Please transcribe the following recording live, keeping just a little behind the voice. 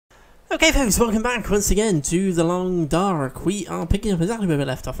Okay folks, welcome back once again to The Long Dark. We are picking up exactly where we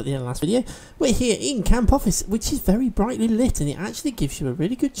left off at the end of the last video. We're here in Camp Office, which is very brightly lit, and it actually gives you a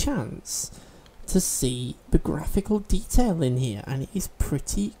really good chance to see the graphical detail in here, and it is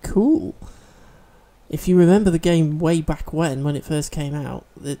pretty cool. If you remember the game way back when it first came out,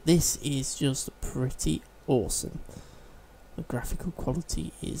 this is just pretty awesome. The graphical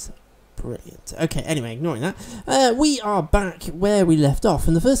quality is brilliant. Okay, anyway, ignoring that, we are back where we left off,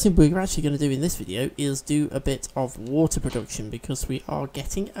 and the first thing we're actually going to do in this video is do a bit of water production because we are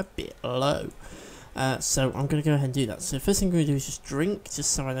getting a bit low. So I'm going to go ahead and do that. So first thing I'm going to do is just drink, just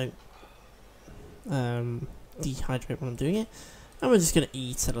so I don't dehydrate when I'm doing it, and we're just going to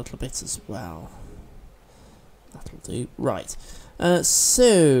eat a little bit as well. That'll do. Right.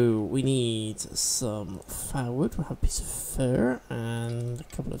 So we need some firewood. We'll have a piece of fur and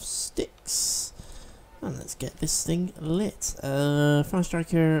a couple of sticks, and let's get this thing lit. Fire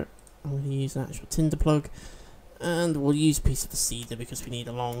striker. I'm going to use an actual tinder plug, and we'll use a piece of the cedar because we need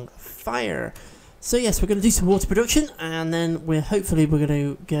a long fire. So yes, we're going to do some water production, and then hopefully we're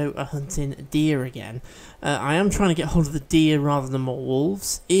going to go hunting deer again. I am trying to get hold of the deer rather than more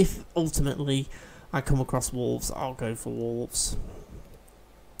wolves. If ultimately I come across wolves, I'll go for wolves.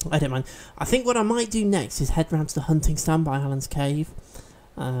 I don't mind. I think what I might do next is head round to the hunting stand by Alan's cave.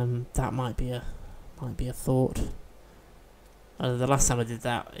 That might be a thought. The last time I did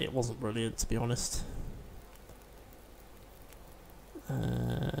that, it wasn't brilliant, to be honest.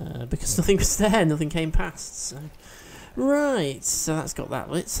 Because nothing was there, nothing came past. So. Right, so that's got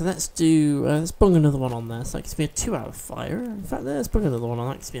that lit. So let's do. Let's bung another one on there. So that gives me a 2-hour fire. In fact, let's bung another one on.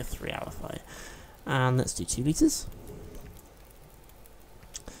 That gives me a 3-hour fire. And let's do 2 litres.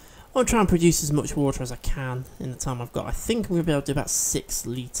 I'll try and produce as much water as I can in the time I've got. I think I'm going to be able to do about 6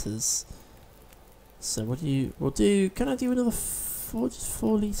 litres. So we'll do, can I do another 4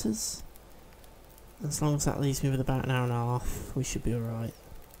 litres? As long as that leaves me with about an hour and a half, we should be alright.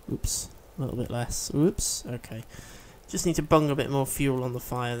 Oops, a little bit less. Oops, okay. Just need to bung a bit more fuel on the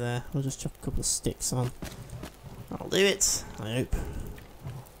fire there. We'll just chuck a couple of sticks on. That'll do it, I hope.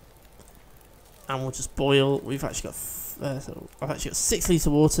 And we'll just boil. We've actually got I've actually got 6 litres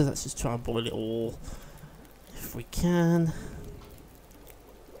of water. Let's just try and boil it all if we can.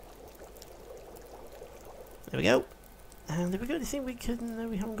 There we go. And have we got anything we can? No,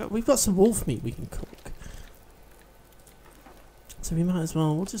 we haven't got. We've got some wolf meat we can cook. So we might as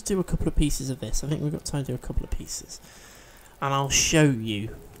well. We'll just do a couple of pieces of this. I think we've got time to do a couple of pieces, and I'll show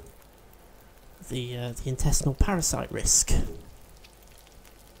you the intestinal parasite risk.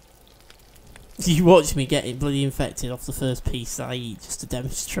 You watch me getting bloody infected off the first piece that I eat just to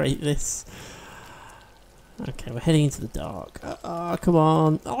demonstrate this. Okay, we're heading into the dark. Oh, come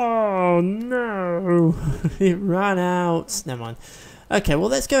on. Oh, no. It ran out. Never mind. Okay, well,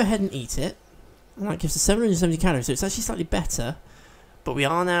 let's go ahead and eat it. And that gives us 770 calories, so it's actually slightly better. But we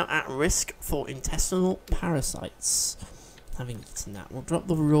are now at risk for intestinal parasites. Having eaten that, we'll drop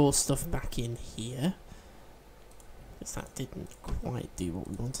the raw stuff back in here. Because that didn't quite do what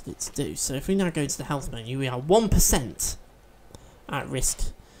we wanted it to do. So if we now go into the health menu, we are 1% at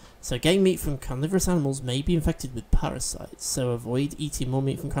risk. So game meat from carnivorous animals may be infected with parasites, so avoid eating more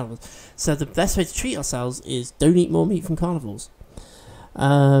meat from carnivores. So the best way to treat ourselves is don't eat more meat from carnivores.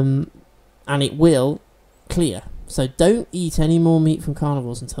 And it will clear. So don't eat any more meat from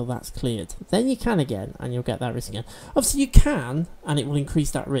carnivores until that's cleared. Then you can again, and you'll get that risk again. Obviously you can, and it will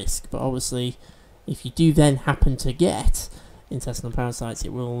increase that risk, but obviously if you do then happen to get intestinal parasites, it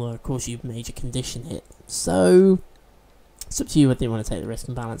will cause you major condition hit. So it's up to you whether you want to take the risk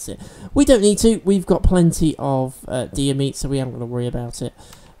and balance it. We don't need to. We've got plenty of deer meat, so we haven't got to worry about it.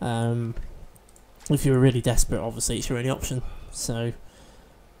 If you're really desperate, obviously it's your only option. So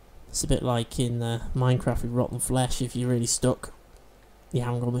it's a bit like in Minecraft with rotten flesh. If you're really stuck, you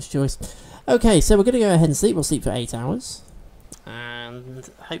haven't got much choice. Okay, so we're going to go ahead and sleep. We'll sleep for 8 hours. And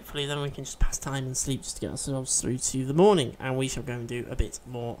hopefully then we can just pass time and sleep just to get ourselves through to the morning, and we shall go and do a bit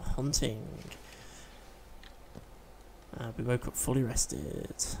more hunting. We woke up fully rested.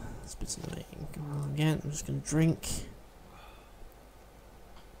 That's a bit annoying. Go on again. I'm just going to drink.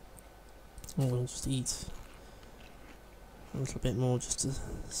 And we'll just eat a little bit more just to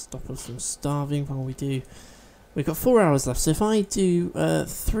stop us from starving while we do. We've got 4 hours left, so if I do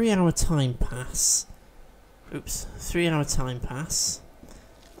 3-hour time pass. Oops, 3-hour time pass,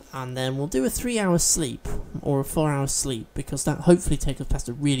 and then we'll do a 3-hour sleep or a 4-hour sleep, because that hopefully takes us past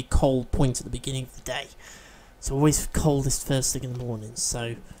a really cold point at the beginning of the day. It's always coldest first thing in the morning,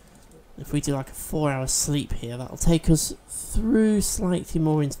 so if we do like a 4-hour sleep here, that'll take us through slightly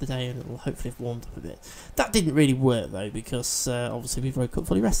more into the day, and it'll hopefully have warmed up a bit. That didn't really work though, because obviously we woke up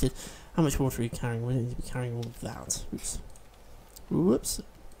fully rested. How much water are we carrying? We don't need to be carrying all of that. Oops. Whoops.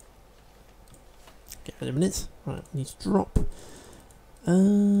 Get rid of a minute. Right, we need to drop.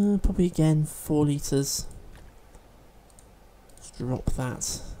 Probably again 4 litres. Let's drop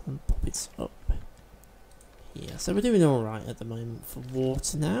that and pop it up. Yeah, so we're doing alright at the moment for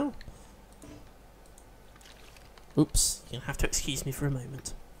water now. Oops, you're going to have to excuse me for a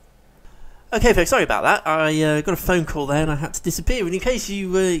moment. Okay folks, sorry about that. I got a phone call there and I had to disappear. And in case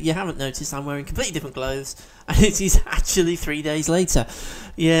you haven't noticed, I'm wearing completely different clothes. And it is actually 3 days later.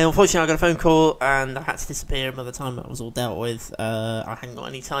 Yeah, unfortunately I got a phone call and I had to disappear. And by the time that was all dealt with, I hadn't got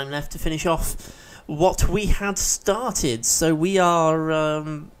any time left to finish off what we had started. So we are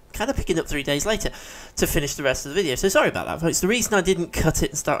kind of picking up 3 days later to finish the rest of the video. So sorry about that folks. The reason I didn't cut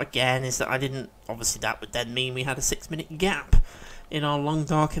it and start again is that I didn't, obviously that would then mean we had a 6-minute gap in our long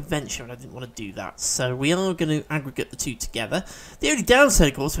dark adventure, and I didn't want to do that. So we are going to aggregate the two together. The only downside,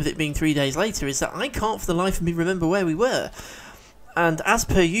 of course, with it being 3 days later is that I can't for the life of me remember where we were. And as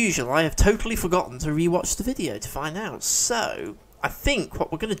per usual, I have totally forgotten to rewatch the video to find out. So I think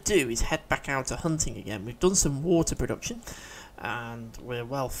what we're going to do is head back out to hunting again. We've done some water production and we're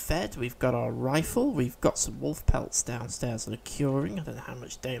well fed. We've got our rifle, we've got some wolf pelts downstairs that are curing. I don't know how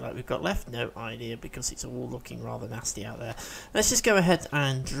much daylight we've got left, no idea, because it's all looking rather nasty out there. Let's just go ahead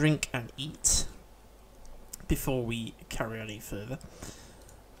and drink and eat before we carry on any further.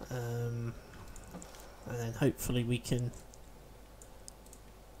 And then hopefully we can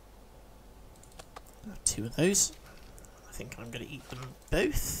have 2 of those. I think I'm going to eat them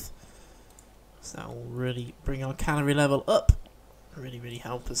both, so that will really bring our calorie level up. Really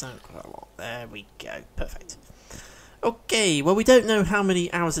help us out quite a lot. There we go. Perfect. Okay, well we don't know how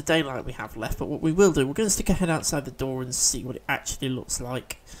many hours of daylight we have left, but what we will do, we're going to stick our head outside the door and see what it actually looks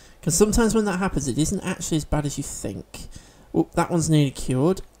like. Because sometimes when that happens, it isn't actually as bad as you think. Oh, that one's nearly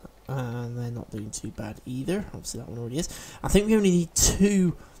cured. And they're not doing too bad either. Obviously that one already is. I think we only need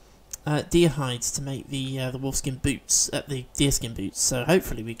 2 deer hides to make the wolfskin boots, the deerskin boots. So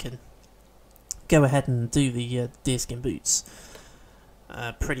hopefully we can go ahead and do the deerskin boots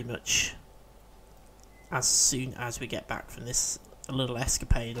pretty much as soon as we get back from this little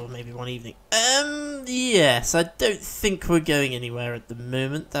escapade, or maybe one evening. Yes, I don't think we're going anywhere at the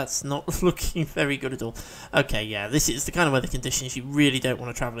moment. That's not looking very good at all. Okay, yeah, this is the kind of weather conditions you really don't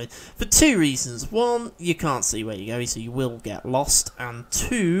want to travel in for 2 reasons. 1, you can't see where you're going, so you will get lost, and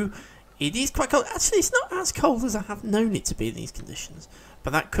 2, it is quite cold. Actually, it's not as cold as I have known it to be in these conditions,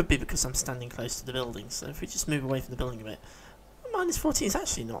 but that could be because I'm standing close to the building. So if we just move away from the building a bit, -14 is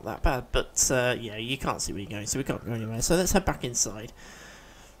actually not that bad, but yeah, you can't see where you're going, so we can't go anywhere. So let's head back inside.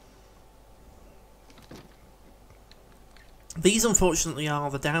 These, unfortunately,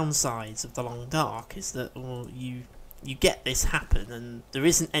 are the downsides of the long dark, is that you get this happen, and there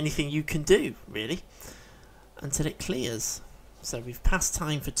isn't anything you can do, really, until it clears. So we've passed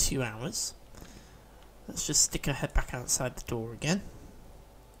time for 2 hours. Let's just stick our head back outside the door again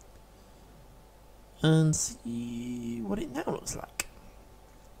and see what it now looks like.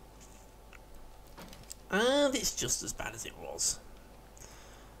 And it's just as bad as it was.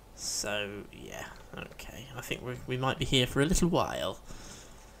 So yeah, okay, I think we might be here for a little while.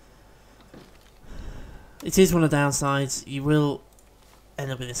 It is one of the downsides. You will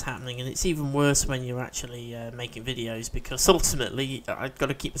end up with this happening, and it's even worse when you're actually making videos, because ultimately I've got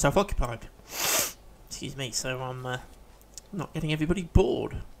to keep myself occupied. Excuse me, so I'm not getting everybody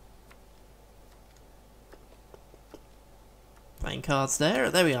bored. Playing cards there.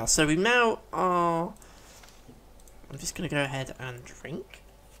 There we are. So we now are... I'm just going to go ahead and drink.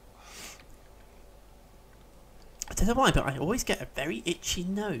 I don't know why, but I always get a very itchy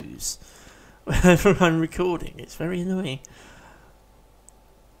nose whenever I'm recording. It's very annoying.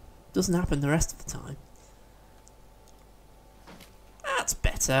 Doesn't happen the rest of the time. That's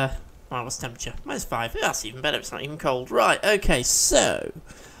better. Well, what's the temperature? -5. That's even better. It's not even cold. Right, okay, so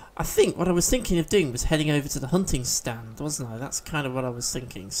I think what I was thinking of doing was heading over to the hunting stand, wasn't I? That's kind of what I was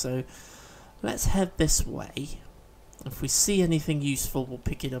thinking. So let's head this way. If we see anything useful, we'll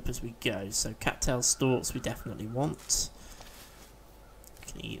pick it up as we go. So cattail stalks we definitely want.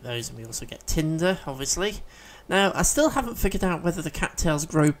 We can eat those, and we also get tinder, obviously. Now, I still haven't figured out whether the cattails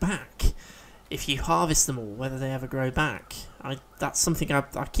grow back. If you harvest them all, whether they ever grow back. That's something I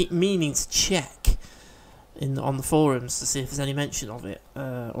keep meaning to check on the forums to see if there's any mention of it,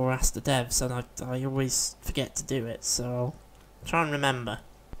 or ask the devs, and I always forget to do it, so I'll try and remember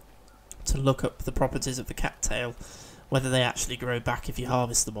to look up the properties of the cattail, whether they actually grow back if you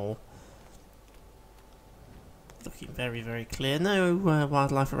harvest them all. Looking very, very clear. No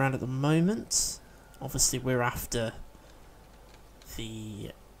wildlife around at the moment. Obviously, we're after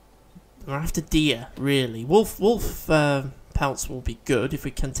deer, really. Wolf pelts will be good. If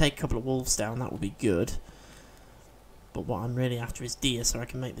we can take a couple of wolves down, that will be good. But what I'm really after is deer, so I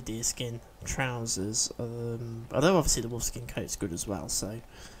can make the deer skin trousers. Although obviously the wolf skin coat's good as well, so it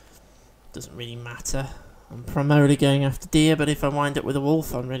doesn't really matter. I'm primarily going after deer, but if I wind up with a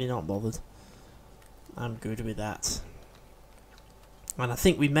wolf, I'm really not bothered. I'm good with that. And I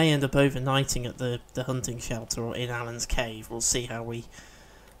think we may end up overnighting at the hunting shelter or in Alan's cave. We'll see how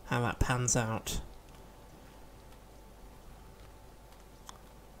that pans out.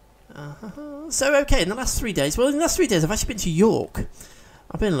 So okay, in the last 3 days, I've actually been to York.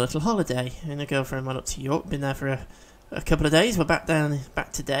 I've been on a little holiday, and a girlfriend went up to York. Been there for a couple of days. We're back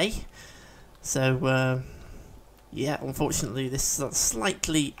today. So yeah, unfortunately, this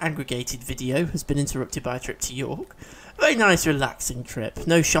slightly aggregated video has been interrupted by a trip to York. Very nice, relaxing trip.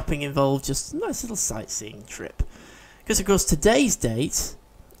 No shopping involved, just a nice little sightseeing trip. Because of course today's date.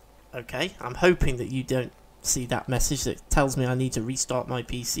 Okay, I'm hoping that you don't see that message that tells me I need to restart my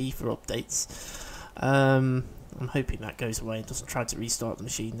PC for updates. I'm hoping that goes away and doesn't try to restart the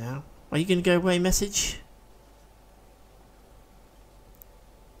machine now. Are you going to go away, message?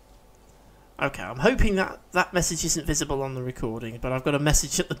 Okay, I'm hoping that message isn't visible on the recording, but I've got a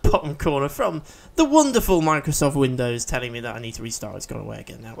message at the bottom corner from the wonderful Microsoft Windows telling me that I need to restart. It's gone away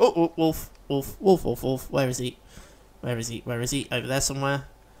again now. Oh, wolf. Where is he? Where is he? Over there somewhere.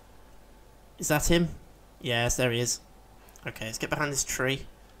 Is that him? Yes, there he is. Okay, let's get behind this tree.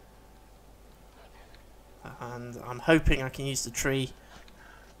 And I'm hoping I can use the tree.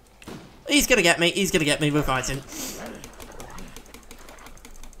 He's gonna get me. We're fighting.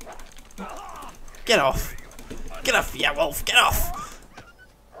 Get off. Yeah, wolf, get off.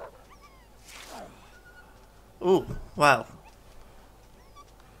 Ooh, well.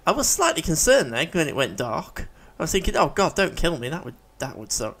 I was slightly concerned there when it went dark. I was thinking, oh god, don't kill me. That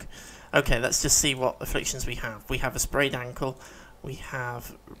would suck. Okay, let's just see what afflictions we have. We have a sprayed ankle. We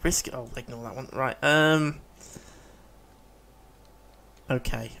have risk. Oh, ignore that one. Right.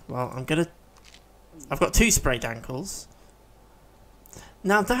 Okay. Well, I've got 2 sprayed ankles.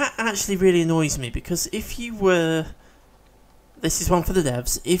 Now that actually really annoys me because if you were, this is one for the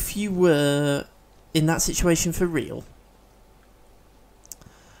devs. If you were in that situation for real,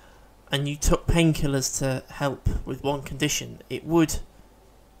 and you took painkillers to help with one condition, it would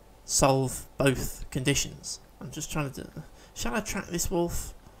solve both conditions. I'm just trying to do... Shall I track this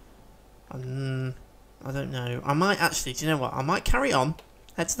wolf? I don't know. I might actually... Do you know what? I might carry on,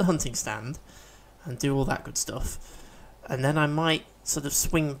 head to the hunting stand, and do all that good stuff. And then I might sort of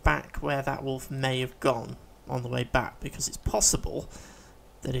swing back where that wolf may have gone on the way back, because it's possible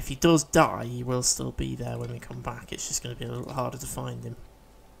that if he does die, he will still be there when we come back. It's just going to be a little harder to find him.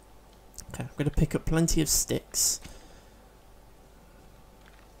 Okay, I'm going to pick up plenty of sticks.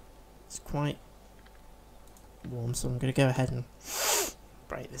 It's quite warm, so I'm going to go ahead and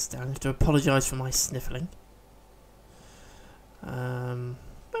break this down. I have to apologise for my sniffling.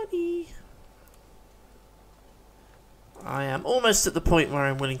 Buddy. I am almost at the point where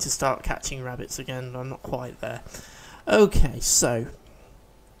I'm willing to start catching rabbits again, but I'm not quite there. Okay, so...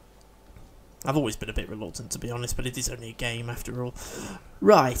 I've always been a bit reluctant, to be honest, but it is only a game after all.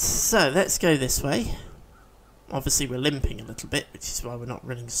 Right, so let's go this way. Obviously we're limping a little bit, which is why we're not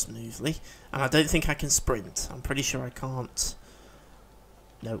running smoothly. And I don't think I can sprint. I'm pretty sure I can't.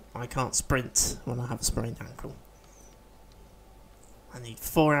 No, I can't sprint when I have a sprained ankle. I need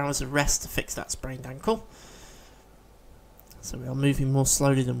 4 hours of rest to fix that sprained ankle. So we are moving more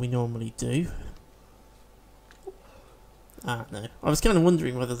slowly than we normally do. Ah, no. I was kind of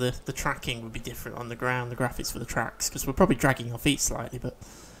wondering whether the tracking would be different on the ground, the graphics for the tracks, because we're probably dragging our feet slightly, but...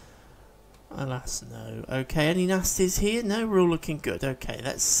 Alas, no. Okay, any nasties here? No, we're all looking good. Okay,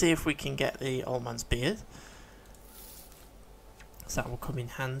 let's see if we can get the old man's beard. So that will come in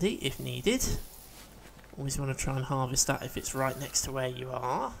handy if needed. Always want to try and harvest that if it's right next to where you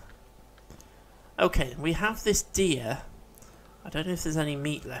are. Okay, we have this deer. I don't know if there's any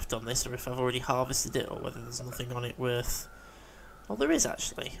meat left on this, or if I've already harvested it, or whether there's nothing on it worth... Well, there is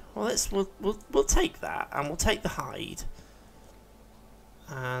actually. Well, we'll take that, and we'll take the hide.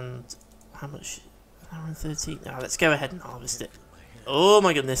 And... How much? An hour and 13? Now let's go ahead and harvest it. Oh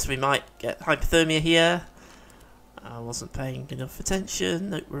my goodness, we might get hypothermia here. I wasn't paying enough attention.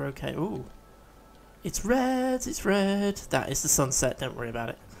 Nope, we're okay. Ooh. It's red, it's red. That is the sunset, don't worry about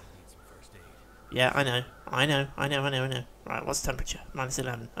it. Yeah, I know. Right, what's the temperature? Minus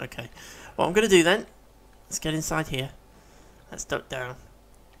 11. Okay. What I'm going to do then, let's get inside here. Let's duck down.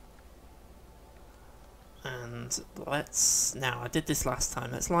 And let's... Now, I did this last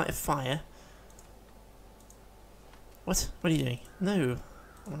time. Let's light a fire. What? What are you doing? No.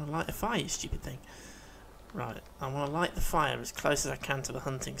 I want to light a fire, you stupid thing. Right. I want to light the fire as close as I can to the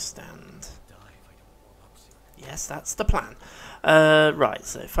hunting stand. Yes, that's the plan. Right,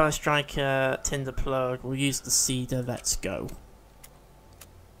 so fire striker, tinder plug. We'll use the cedar. Let's go.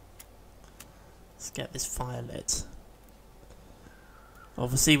 Let's get this fire lit.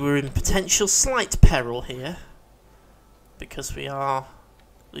 Obviously, we're in potential slight peril here because we are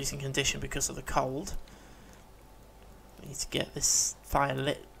losing condition because of the cold. We need to get this fire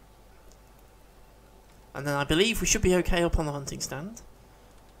lit, and then I believe we should be okay up on the hunting stand.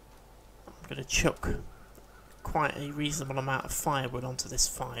 I'm going to chuck quite a reasonable amount of firewood onto this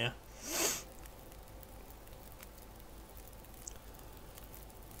fire.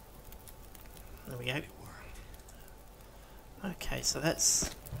 There we go. Okay, so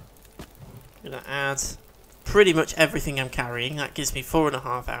that's... I'm going to add pretty much everything I'm carrying. That gives me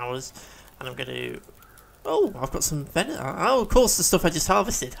 4.5 hours. And I'm going to... Oh, I've got some venom. Oh, of course, the stuff I just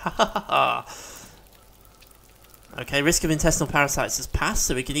harvested. Ha ha ha ha. Okay, risk of intestinal parasites has passed,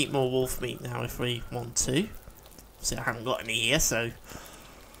 so we can eat more wolf meat now if we want to. See, I haven't got any here, so...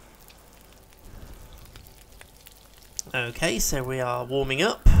 Okay, so we are warming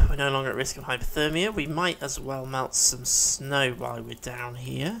up. We're no longer at risk of hypothermia. We might as well melt some snow while we're down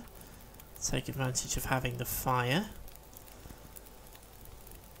here. Take advantage of having the fire.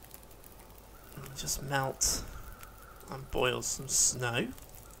 And just melt and boil some snow.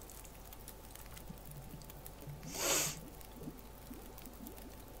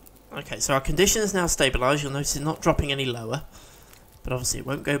 Okay, so our condition is now stabilised. You'll notice it's not dropping any lower. But obviously it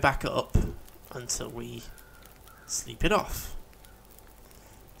won't go back up until we sleep it off.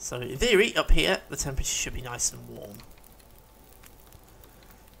 So in theory, up here, the temperature should be nice and warm.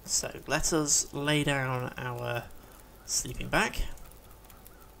 So let us lay down our sleeping bag.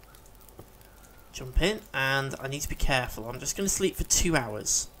 Jump in, and I need to be careful. I'm just going to sleep for 2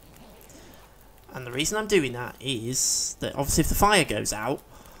 hours. And the reason I'm doing that is that obviously if the fire goes out,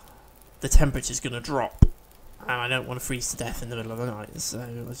 the temperature's going to drop. And I don't want to freeze to death in the middle of the night, so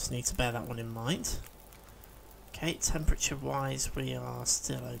I just need to bear that one in mind. Okay, temperature-wise, we are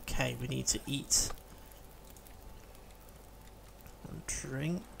still okay. We need to eat and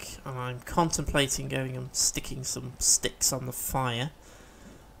drink. And I'm contemplating going and sticking some sticks on the fire,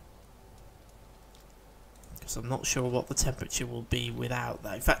 because I'm not sure what the temperature will be without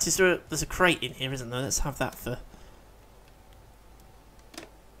that. In fact, there's a crate in here, isn't there? Let's have that for...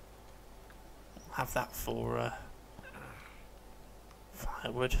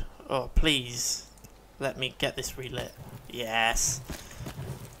 firewood. Oh, please. Let me get this relit. Yes.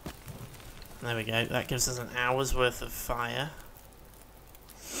 There we go. That gives us an hour's worth of fire.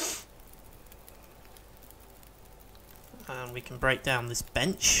 And we can break down this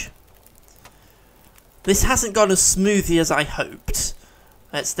bench. This hasn't gone as smoothly as I hoped.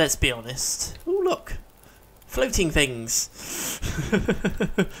 Let's be honest. Oh, look. Floating things.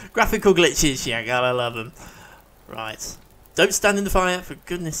 Graphical glitches. Yeah, gotta love them. Right. Don't stand in the fire, for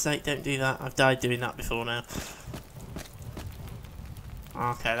goodness sake, don't do that. I've died doing that before now.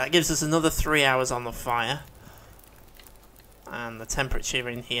 Okay, that gives us another 3 hours on the fire. And the temperature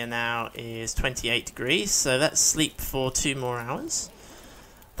in here now is 28 degrees, so let's sleep for 2 more hours.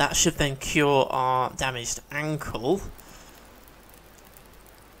 That should then cure our damaged ankle.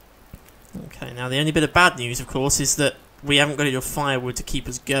 Okay, now the only bit of bad news, of course, is that we haven't got enough firewood to keep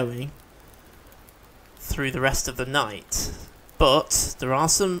us going through the rest of the night. But there are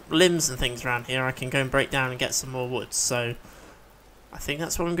some limbs and things around here I can go and break down and get some more wood, so I think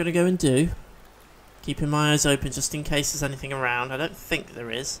that's what I'm going to go and do. Keeping my eyes open just in case there's anything around. I don't think there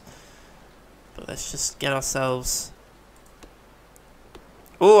is, but let's just get ourselves...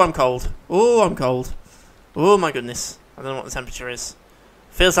 Oh, I'm cold. Oh, I'm cold. Oh my goodness. I don't know what the temperature is.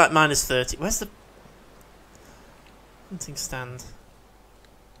 Feels like minus 30. Where's the hunting stand?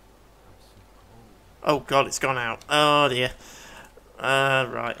 Oh god, it's gone out. Oh dear.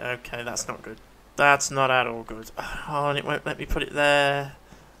 Right, okay, that's not good. That's not at all good. Oh, and it won't let me put it there.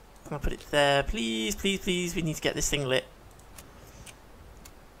 Can I put it there? Please, please, please, we need to get this thing lit.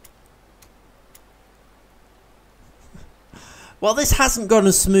 Well, this hasn't gone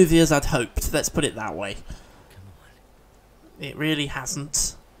as smoothly as I'd hoped, let's put it that way. It really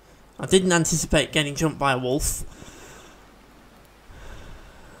hasn't. I didn't anticipate getting jumped by a wolf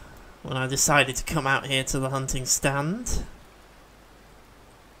when I decided to come out here to the hunting stand.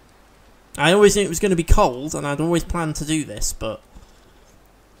 I always knew it was going to be cold, and I'd always planned to do this, but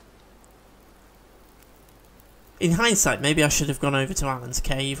in hindsight, maybe I should have gone over to Alan's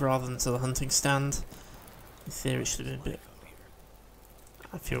cave rather than to the hunting stand. In theory, it should have been a bit.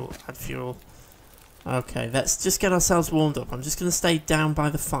 Add fuel, add fuel. Okay, let's just get ourselves warmed up. I'm just going to stay down by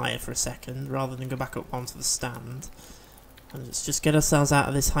the fire for a second, rather than go back up onto the stand. And let's just get ourselves out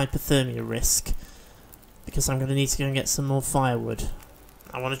of this hypothermia risk, because I'm going to need to go and get some more firewood.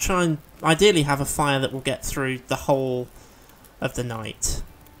 I want to try and ideally have a fire that will get through the whole of the night.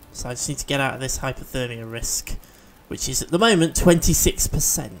 So I just need to get out of this hypothermia risk, which is at the moment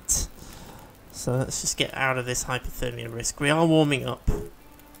 26%. So let's just get out of this hypothermia risk. We are warming up,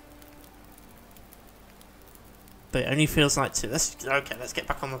 but it only feels like two. Okay, let's get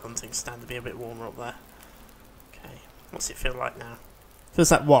back on the hunting stand to be a bit warmer up there. Okay, what's it feel like now?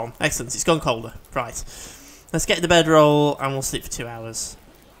 Feels like 1. Excellent, it's gone colder. Right, let's get the bedroll and we'll sleep for 2 hours.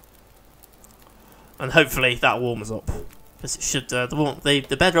 And hopefully that'll warm us up. Because it should,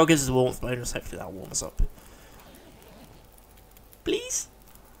 the bedroll gives us a warmth bonus, hopefully that'll warm us up. Please?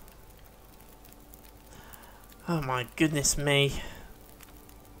 Oh my goodness me.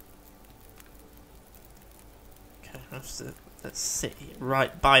 Okay, let's sit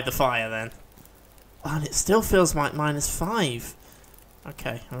right by the fire then. Oh, and it still feels like -5.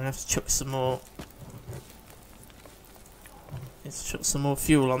 Okay, I'm gonna have to chuck some more. Let's chuck some more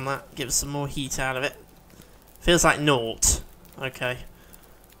fuel on that, give us some more heat out of it. Feels like 0. Okay.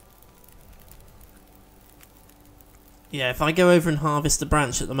 Yeah, if I go over and harvest the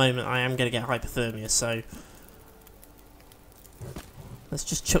branch at the moment, I am going to get hypothermia, so let's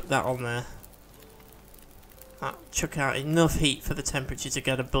just chuck that on there. Chuck out enough heat for the temperature to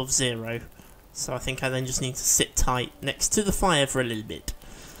get above 0. So I think I then just need to sit tight next to the fire for a little bit.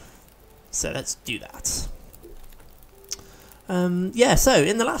 So let's do that. Yeah, so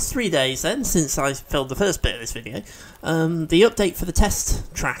in the last 3 days then, since I filmed the first bit of this video, the update for the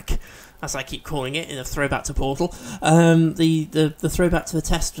test track, as I keep calling it in a throwback to Portal, the throwback to the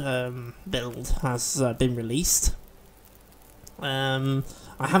test build has been released. I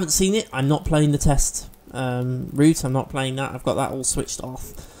haven't seen it. I'm not playing the test route. I'm not playing that. I've got that all switched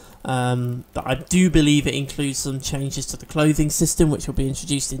off. But I do believe it includes some changes to the clothing system, which will be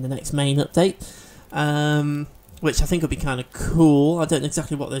introduced in the next main update. Which I think will be kind of cool. I don't know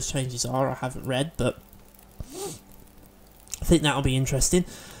exactly what those changes are. I haven't read, but I think that'll be interesting.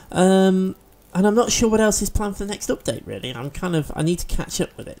 And I'm not sure what else is planned for the next update, really. I need to catch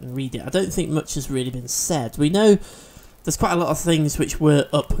up with it and read it. I don't think much has really been said. We know there's quite a lot of things which were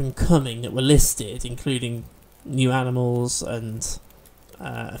up and coming that were listed, including new animals and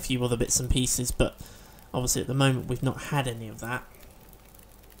a few other bits and pieces, but obviously at the moment we've not had any of that.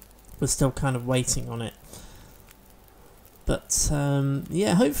 We're still kind of waiting on it. But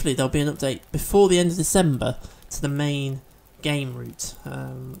yeah, hopefully there'll be an update before the end of December to the main game route.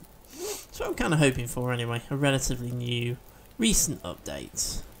 That's what I'm kind of hoping for anyway, a relatively new, recent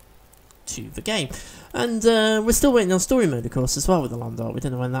update to the game. And we're still waiting on story mode, of course, as well with the Land Art. We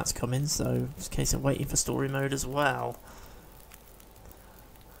don't know when that's coming, so just in case I'm waiting for story mode as well.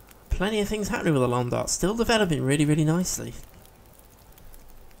 Plenty of things happening with the Land Art, still developing really, really nicely.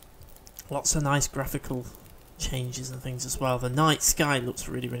 Lots of nice graphical changes and things as well. The night sky looks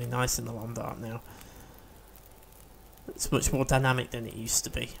really, really nice in the Land Art now. It's much more dynamic than it used to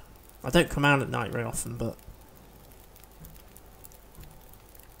be. I don't come out at night very often, but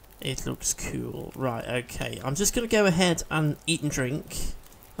it looks cool. Right, okay. I'm just going to go ahead and eat and drink.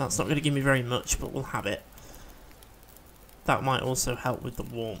 That's not going to give me very much, but we'll have it. That might also help with the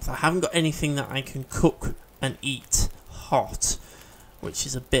warmth. I haven't got anything that I can cook and eat hot, which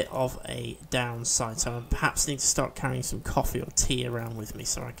is a bit of a downside. So I perhaps need to start carrying some coffee or tea around with me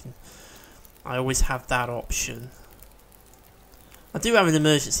so I always have that option. I do have an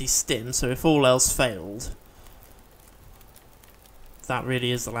emergency stim, so if all else failed, that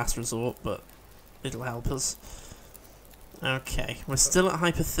really is the last resort, but it'll help us. Okay, we're still at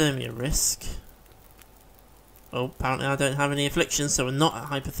hypothermia risk. Oh, apparently I don't have any afflictions, so we're not at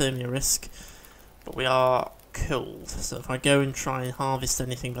hypothermia risk, but we are cold. So if I go and try and harvest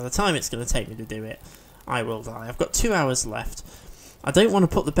anything, by the time it's going to take me to do it, I will die. I've got 2 hours left. I don't want to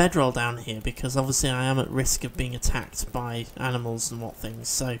put the bedroll down here because obviously I am at risk of being attacked by animals and what things,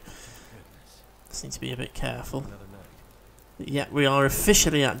 so just need to be a bit careful. Yeah, we are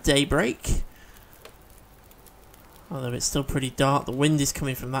officially at daybreak. Although it's still pretty dark, the wind is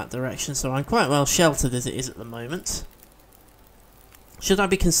coming from that direction, so I'm quite well sheltered as it is at the moment. Should I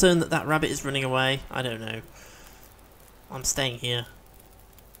be concerned that that rabbit is running away? I don't know. I'm staying here.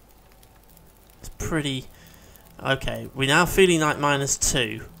 It's pretty... Okay, we're now feeling like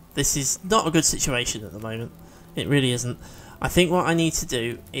 -2. This is not a good situation at the moment. It really isn't. I think what I need to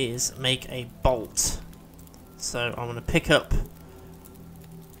do is make a bolt. So I'm going to pick up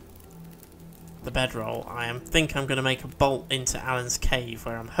the bedroll, I think I'm going to make a bolt into Alan's cave,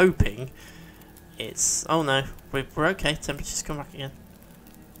 where I'm hoping it's... Oh no, we're okay. Temperature's come back again.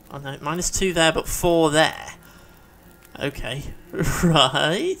 Oh no, -2 there, but 4 there. Okay,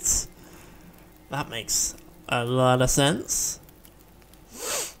 right. That makes a lot of sense.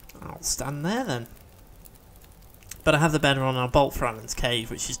 I'll stand there then. But I have the bedroll and I'll bolt for Alan's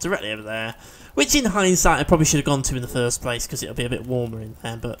cave, which is directly over there. Which in hindsight I probably should have gone to in the first place, because it'll be a bit warmer in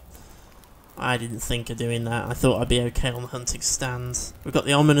there, but I didn't think of doing that. I thought I'd be okay on the hunting stand. We've got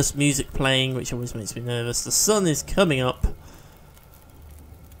the ominous music playing, which always makes me nervous. The sun is coming up.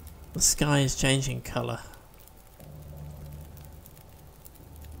 The sky is changing colour.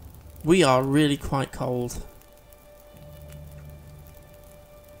 We are really quite cold.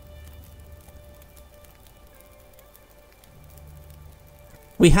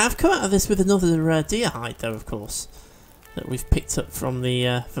 We have come out of this with another deer hide, though, of course, that we've picked up from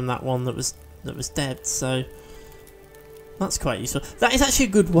the from that one that was dead. So that's quite useful. That is actually a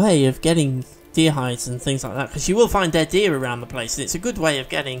good way of getting deer hides and things like that, because you will find dead deer around the place, and it's a good way of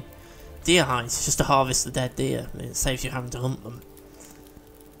getting deer hides just to harvest the dead deer. It saves you having to hunt them.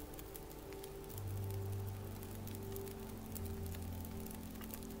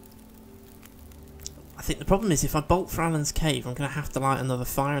 I think the problem is if I bolt for Alan's cave, I'm going to have to light another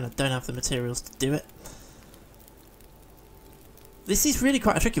fire, and I don't have the materials to do it. This is really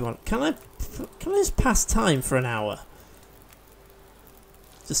quite a tricky one. Can I just pass time for an hour?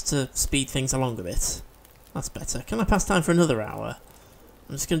 Just to speed things along a bit. That's better. Can I pass time for another hour?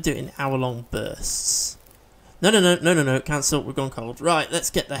 I'm just going to do it in hour-long bursts. No, cancel. We've gone cold. Right, let's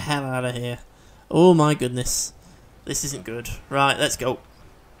get the hell out of here. Oh my goodness. This isn't good. Right, let's go.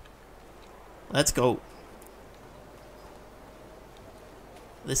 Let's go.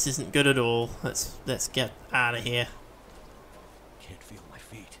 This isn't good at all. Let's get out of here. Can't feel my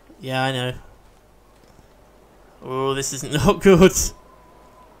feet. Yeah, I know. Oh, this isn't not good.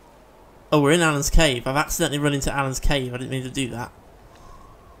 Oh, we're in Alan's cave. I've accidentally run into Alan's cave. I didn't mean to do that.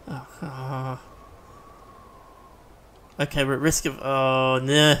 Okay, we're at risk of... Oh,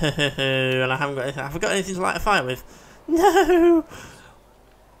 no. And I haven't got anything. Have I got anything to light a fire with? No!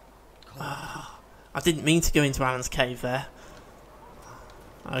 Oh, I didn't mean to go into Alan's cave there.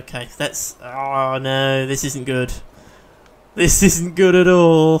 Okay, let's... Oh, no. This isn't good. This isn't good at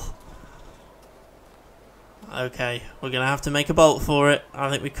all. Okay, we're going to have to make a bolt for it. I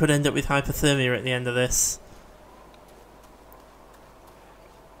think we could end up with hypothermia at the end of this.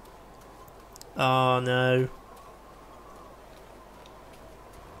 Oh, no.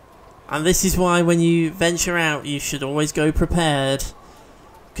 And this is why when you venture out, you should always go prepared.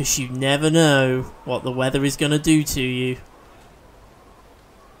 Because you never know what the weather is going to do to you.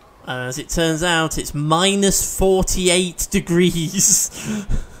 And as it turns out, it's -48 degrees.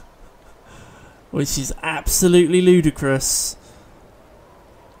 Which is absolutely ludicrous.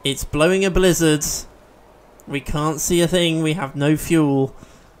 It's blowing a blizzard. We can't see a thing. We have no fuel.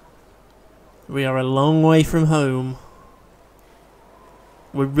 We are a long way from home.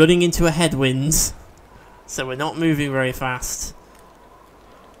 We're running into a headwind. So we're not moving very fast.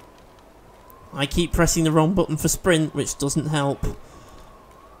 I keep pressing the wrong button for sprint, which doesn't help.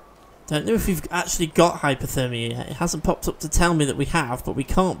 Don't know if we've actually got hypothermia yet. It hasn't popped up to tell me that we have, but we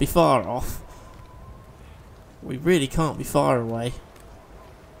can't be far off. We really can't be far away.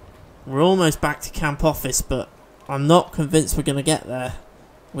 We're almost back to camp office, but I'm not convinced we're going to get there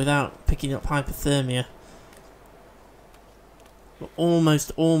without picking up hypothermia. We're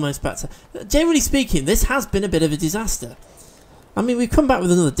almost back to... Generally speaking, this has been a bit of a disaster. I mean, we've come back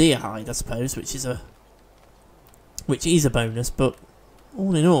with another deer hide, I suppose, which is a bonus, but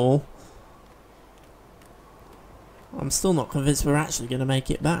all in all, I'm still not convinced we're actually going to make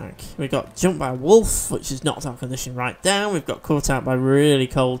it back. We got jumped by a wolf, which has knocked our condition right down. We've got caught out by really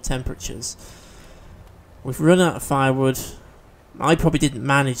cold temperatures. We've run out of firewood. I probably didn't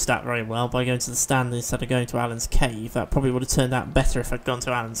manage that very well by going to the stand instead of going to Alan's cave. That probably would have turned out better if I'd gone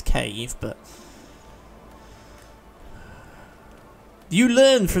to Alan's cave, but... You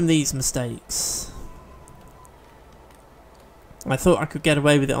learn from these mistakes. I thought I could get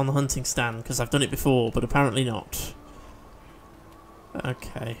away with it on the hunting stand because I've done it before, but apparently not.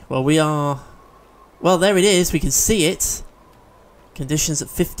 Okay, well we are... Well, there it is, we can see it. Conditions at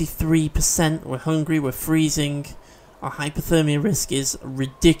 53%, we're hungry, we're freezing. Our hypothermia risk is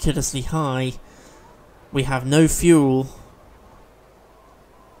ridiculously high. We have no fuel.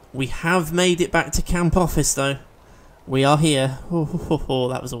 We have made it back to camp office though. We are here. Oh,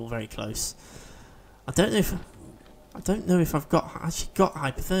 that was all very close. I don't know if I've actually got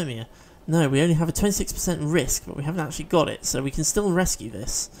hypothermia. No, we only have a 26% risk, but we haven't actually got it, so we can still rescue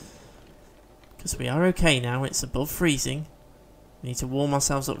this. Because we are okay now. It's above freezing. We need to warm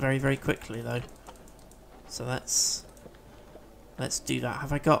ourselves up very, very quickly, though. So let's do that.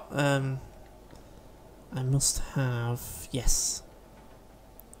 Have I got... I must have... Yes.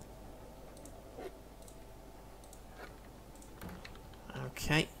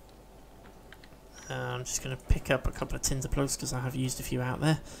 Okay. I'm just going to pick up a couple of tinder plugs because I have used a few out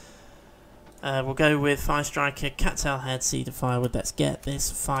there. We'll go with Fire Striker, Cattail Head, Cedar Firewood. Let's get this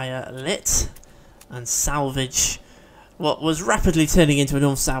fire lit and salvage what was rapidly turning into an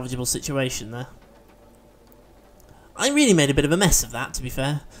unsalvageable situation there. I really made a bit of a mess of that, to be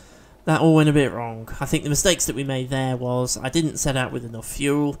fair. That all went a bit wrong. I think the mistakes that we made there was I didn't set out with enough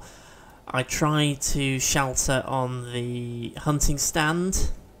fuel. I tried to shelter on the hunting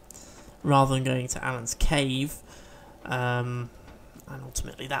stand rather than going to Alan's cave. And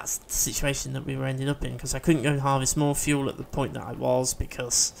ultimately that's the situation that we were ended up in, because I couldn't go and harvest more fuel at the point that I was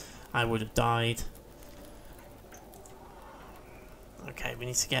because I would have died. Okay, we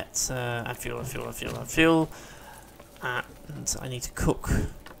need to get add fuel. And I need to cook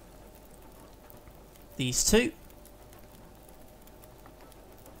these two.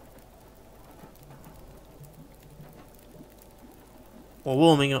 We're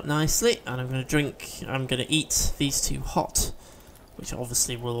warming up nicely, and I'm going to eat these two hot, which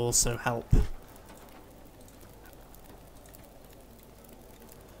obviously will also help.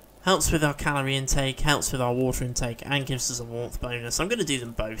 Helps with our calorie intake, helps with our water intake, and gives us a warmth bonus. I'm going to do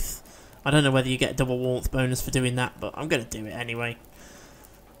them both. I don't know whether you get a double warmth bonus for doing that, but I'm going to do it anyway.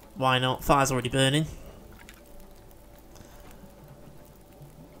 Why not? Fire's already burning.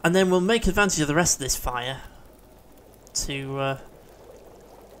 And then we'll make advantage of the rest of this fire to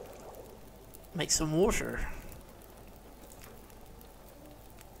make some water.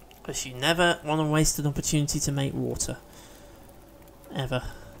 Because you never want to waste an opportunity to make water. Ever.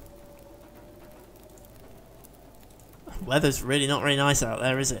 Weather's really not very nice out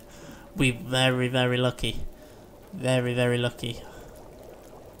there, is it? We're very, very lucky. Very, very lucky.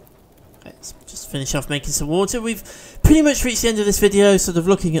 Let's just finish off making some water. We've pretty much reached the end of this video, sort of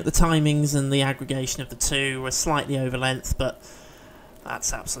looking at the timings and the aggregation of the two. We're slightly over length, but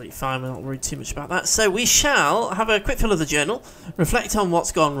that's absolutely fine. We're not worried too much about that. So we shall have a quick fill of the journal, reflect on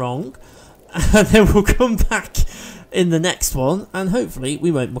what's gone wrong, and then we'll come back in the next one, and hopefully we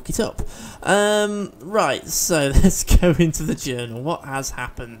won't muck it up. Right, so let's go into the journal. What has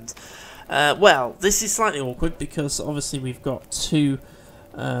happened? Well, this is slightly awkward because obviously we've got two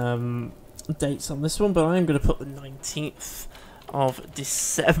dates on this one, but I'm going to put the 19th of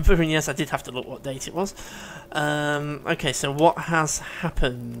December, and yes, I did have to look what date it was. Okay, so what has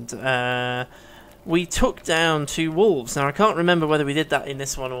happened? We took down 2 wolves. Now, I can't remember whether we did that in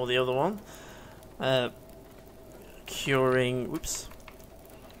this one or the other one. Curing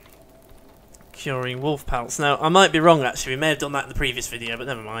wolf pelts. Now, I might be wrong, actually. We may have done that in the previous video, but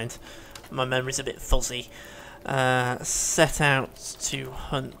never mind. My memory's a bit fuzzy. Set out to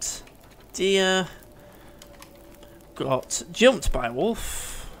hunt deer. Got jumped by a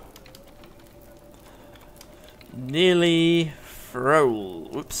wolf. Nearly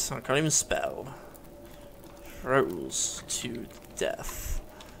froze. I can't even spell. Froze to death.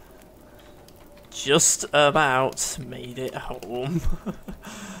 Just about made it home.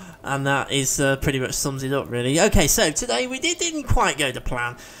 And that is pretty much sums it up, really. Okay, so today we didn't quite go to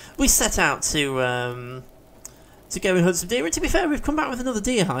plan. We set out to go and hunt some deer, and to be fair, we've come back with another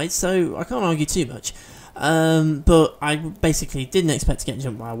deer hide, so I can't argue too much. But I basically didn't expect to get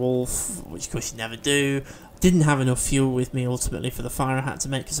jumped by a wolf, which of course you never do. Didn't have enough fuel with me ultimately for the fire I had to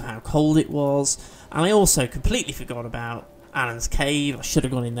make because of how cold it was, and I also completely forgot about Alan's cave. I should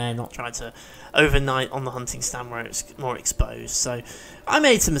have gone in there and not tried to overnight on the hunting stand where it's more exposed. So I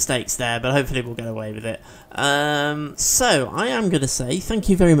made some mistakes there, but hopefully we'll get away with it. So I am going to say thank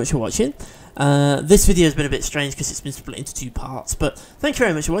you very much for watching. This video has been a bit strange because it's been split into 2 parts, but thank you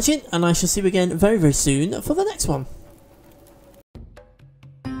very much for watching, and I shall see you again very, very soon for the next one.